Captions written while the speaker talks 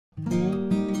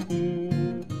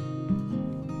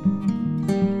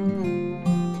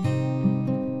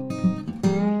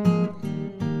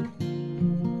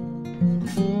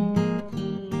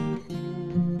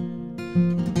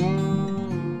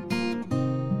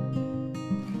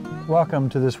Welcome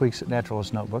to this week's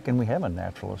Naturalist Notebook, and we have a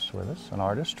naturalist with us, an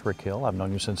artist, Rick Hill. I've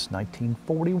known you since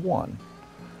 1941.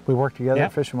 We worked together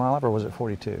at Fish and Wildlife, or was it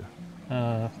 42?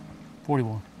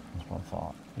 41. That's what I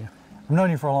thought. Yeah. I've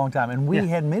known you for a long time, and we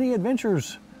had many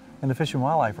adventures in the fish and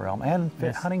wildlife realm, and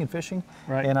hunting and fishing.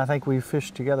 Right. And I think we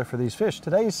fished together for these fish.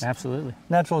 Today's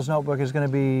Naturalist Notebook is going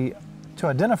to be to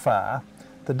identify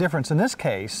the difference. In this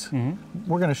case,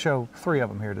 we're going to show 3 of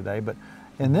them here today, but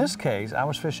in this case, I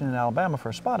was fishing in Alabama for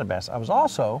a spotted bass. I was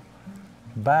also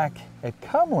back at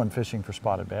Cumberland fishing for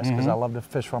spotted bass because I love to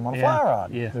fish for them on a fly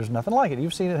rod. Yeah. There's nothing like it.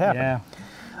 You've seen it happen. Yeah.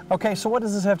 Okay, so what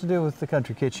does this have to do with the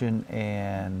country kitchen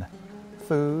and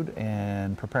food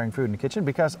and preparing food in the kitchen?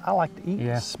 Because I like to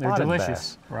eat spotted they're delicious.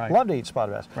 bass. Right. Love to eat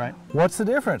spotted bass. Right. What's the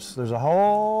difference? There's a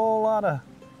whole lot of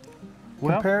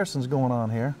comparisons going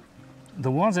on here. The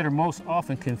ones that are most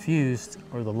often confused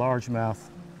are the largemouth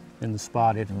and the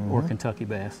spotted or Kentucky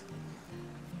bass.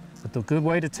 But the good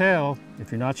way to tell,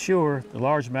 if you're not sure, the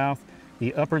largemouth,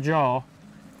 the upper jaw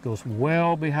goes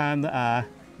well behind the eye.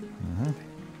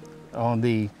 On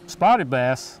the spotted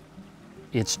bass,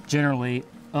 it's generally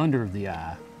under the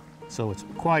eye, so it's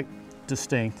quite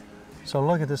distinct. So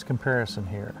look at this comparison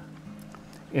here.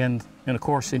 And of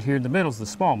course, in here in the middle is the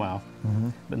smallmouth.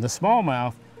 But in the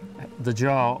smallmouth, the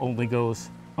jaw only goes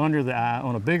under the eye.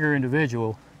 On a bigger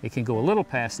individual, it can go a little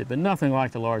past it, but nothing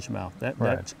like the largemouth.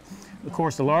 Of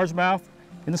course, the largemouth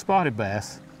and the spotted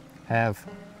bass have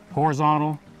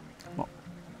horizontal,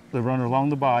 they run along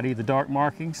the body, the dark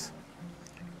markings,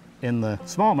 and the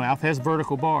smallmouth has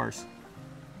vertical bars.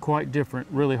 Quite different,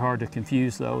 really hard to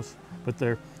confuse those. But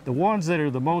they're the ones that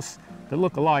are the most, that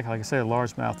look alike, like I said, the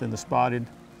largemouth and the spotted,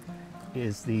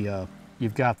 is the,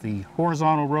 you've got the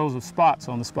horizontal rows of spots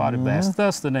on the spotted bass,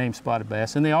 thus the name spotted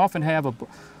bass. And they often have,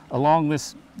 along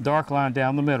this dark line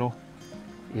down the middle,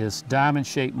 is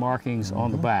diamond-shaped markings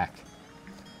on the back.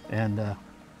 And the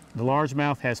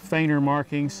largemouth has fainter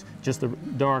markings, just the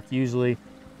dark usually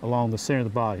along the center of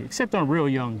the body, except on real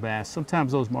young bass.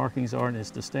 Sometimes those markings aren't as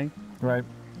distinct. Right.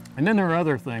 And then there are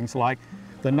other things like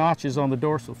the notches on the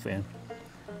dorsal fin.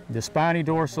 The spiny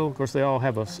dorsal, of course they all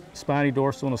have a spiny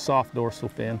dorsal and a soft dorsal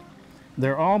fin.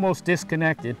 They're almost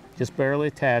disconnected, just barely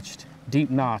attached, deep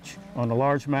notch on the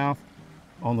largemouth.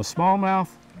 On the smallmouth,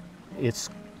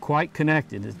 it's quite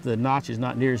connected. The notch is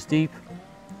not near as deep.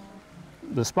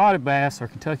 The spotted bass or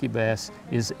Kentucky bass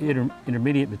is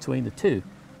intermediate between the two.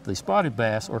 The spotted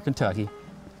bass or Kentucky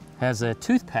has a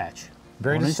tooth patch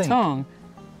on his tongue,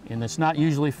 and it's not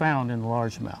usually found in the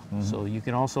largemouth. So you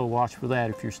can also watch for that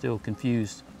if you're still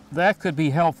confused. That could be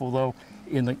helpful though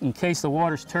in case the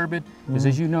water's turbid, because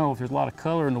as you know, if there's a lot of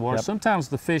color in the water, sometimes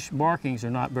the fish markings are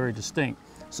not very distinct.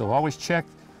 So always check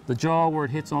the jaw where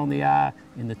it hits on the eye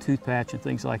and the tooth patch and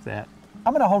things like that.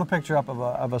 I'm going to hold a picture up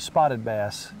of a spotted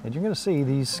bass, and you're going to see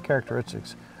these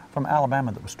characteristics from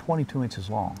Alabama that was 22 inches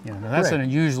long. Yeah, now that's an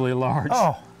unusually large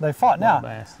they fought. Now,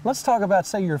 bass. Let's talk about,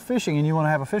 say you're fishing and you want to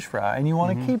have a fish fry and you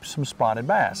want to keep some spotted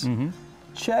bass.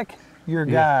 Check your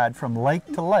guide from lake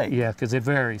to lake. Yeah, because it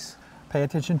varies. Pay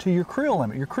attention to your creel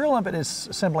limit. Your creel limit is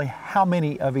simply how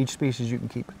many of each species you can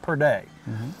keep per day.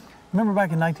 Remember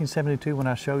back in 1972 when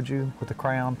I showed you with the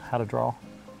crayon how to draw?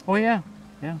 Oh yeah,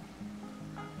 yeah.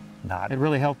 Not. It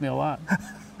really helped me a lot.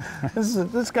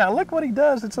 This guy, look what he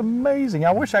does. It's amazing.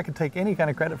 I wish I could take any kind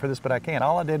of credit for this, but I can't.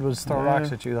 All I did was throw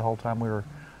rocks at you the whole time we were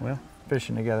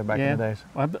fishing together back in the days.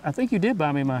 Well, I think you did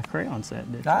buy me my crayon set,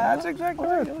 didn't you? That's exactly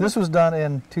right. This was done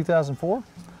in 2004.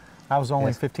 I was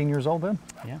only 15 years old then.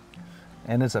 Yeah.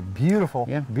 And it's a beautiful,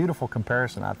 beautiful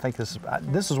comparison. I think this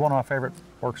is one of my favorite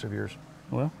works of yours.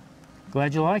 Well,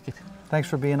 glad you like it. Thanks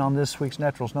for being on this week's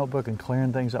Naturalist Notebook and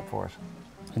clearing things up for us.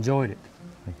 Enjoyed it.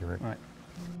 Thank you, Rick. All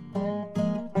right.